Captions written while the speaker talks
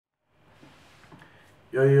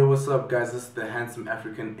Yo, what's up, guys? This is the handsome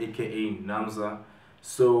African, aka Namza.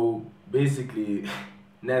 So basically,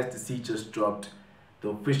 Nasty C just dropped the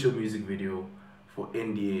official music video for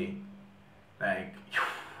NDA. Like,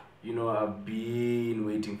 I've been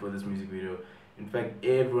waiting for this music video. In fact,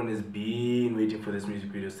 everyone has been waiting for this music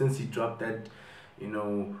video since he dropped that,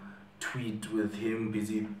 tweet with him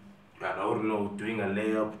busy, I don't know, doing a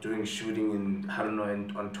layup, doing shooting, and I don't know,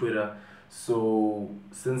 and on Twitter. So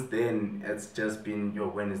since then, it's just been,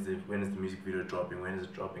 when is the music video dropping? When is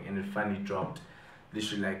it dropping? And it finally dropped,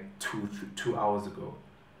 literally like two hours ago.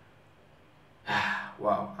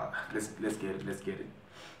 Wow, let's get it. Let's get it.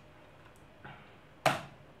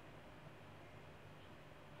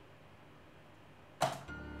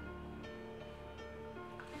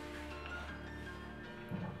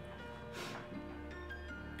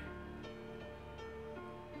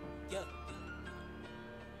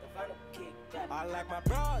 I like my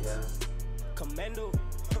bras, commando,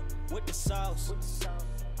 with the sauce.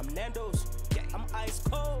 I'm Nando's, I'm ice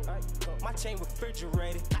cold. My chain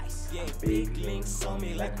refrigerated. Yeah, big links on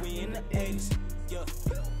me like we in the 80s. Yeah,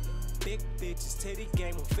 big bitches, titty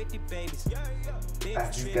game with 50 babies. Big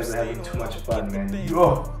These trips, guys are having too much fun, man.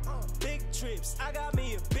 Yo. Big trips, I got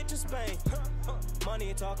me a bitch in Spain.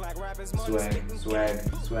 Money talk like rappers, money Swag.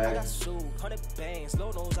 I got sued, 100 bands,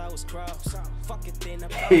 Lord knows I was crossed. Fuck it then, I'm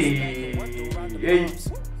Hey.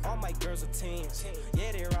 All my girls are 10s,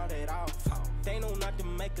 yeah, they're all that off. They know not to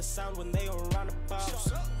make a sound when they around the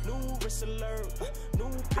boss. New wrist alert, new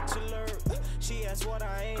bitch alert. She asks what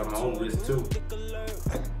I am. Got my own wrist too. Dick alert,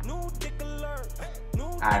 new dick alert.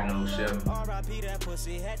 I know, Shem. R.I.P. that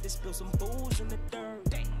pussy, had to spill some booze in the dirt.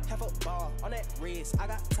 Have a ball on that wrist, I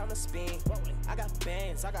got time to spin. I got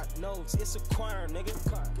bands, I got notes, it's a choir, nigga.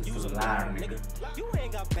 Use a line, nigga. You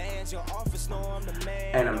ain't got bands, your office know I'm the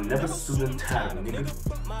man. And I'm never suiting time,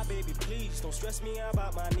 nigga. My baby, please don't stress me out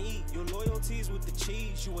about my need. Your loyalties with the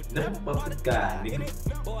cheese, you would Never bought the guy,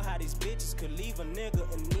 nigga. Boy, how these bitches could leave a nigga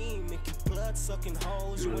anemic. You blood sucking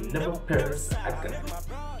hoes, You you will would never never parasite.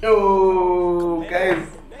 parasite. Yo, guys.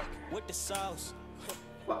 With the sauce.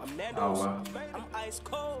 Wow. I'm Nando's. Oh, wow. I'm ice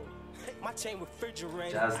cold. My chain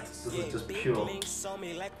refrigerated. This is just big pure links on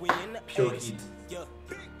me like we in the Pure 80s. heat. Yeah.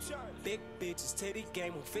 Big bitches, titty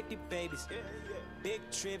game with 50 babies. Big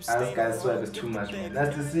trips. This guy's swag is too much, man.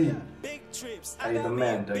 That's to see. Big trips. Are you the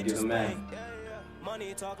man, dog? You the man.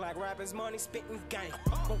 Money talk like rappers, money spitting gang.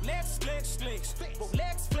 Rolex flex flex,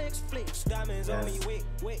 Rolex flex flex. Diamonds on me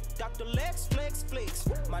with Dr. Lex flex flex.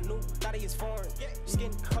 My new body is foreign,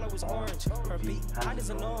 skin color was orange. Her beat height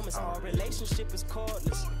is enormous, our relationship is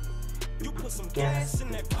cordless. You put some gas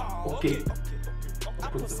in that car, okay? I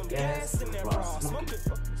put some gas in that raw. Smoke it.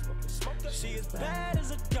 She is bad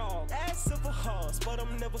as a dog, ass of a horse, but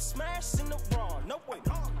I'm never smashing the raw. No way.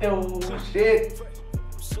 Oh shit.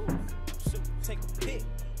 Take a pic.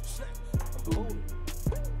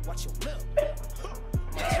 Watch your lip.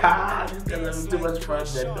 These guys are having too much fun,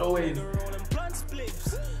 man. No way.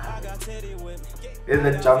 I got Teddy with me. This is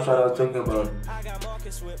the jump shot I was talking about. I got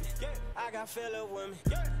Marcus with me. I got Phillip with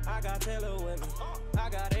me. I got Taylor with me. I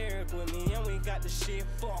got Eric with me. And we got the shit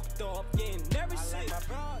fucked up. Yeah, in every city.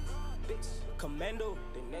 Commando,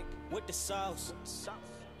 with the sauce.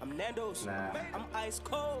 I'm Nando's, I'm ice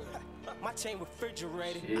cold. My chain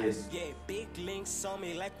refrigerated. Yes. Yeah, big links on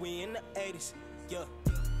me like we in the 80s. Yeah,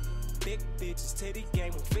 big bitches, titty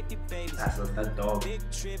game with 50 babies. That's that dog. Big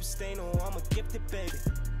trips, they know I'm a gifted baby.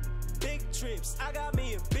 Big trips, I got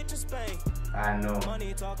me a bitch in Spain. I know.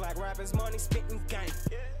 Money talk like rappers, money spitting gang.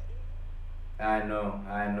 I know.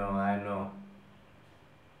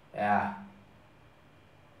 Yeah.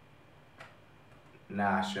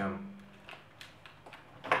 Nah, Shem.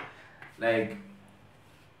 Like,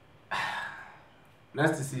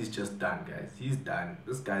 Nasty C is just done, guys. He's done.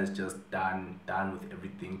 This guy is just done with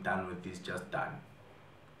everything, done with this, just done.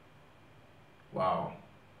 Wow.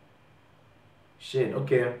 Shit,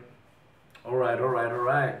 okay. Alright.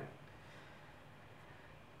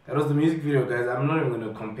 That was the music video, guys. I'm not even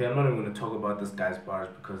gonna compare, I'm not even gonna talk about this guy's bars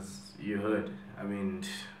because you heard. I mean,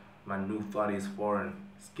 my new thought is foreign.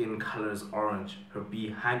 Skin color is orange. Her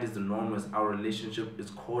behind is enormous. Our relationship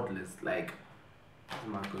is cordless. Like, oh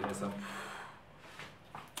my goodness.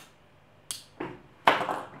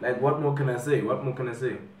 Like, what more can I say?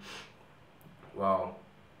 Wow.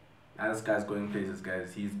 Now this guy's going places,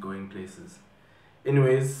 guys. He's going places.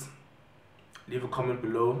 Anyways, leave a comment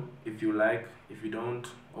below if you like. If you don't,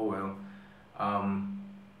 oh well.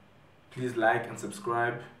 Please like and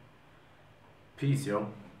subscribe. Peace, yo.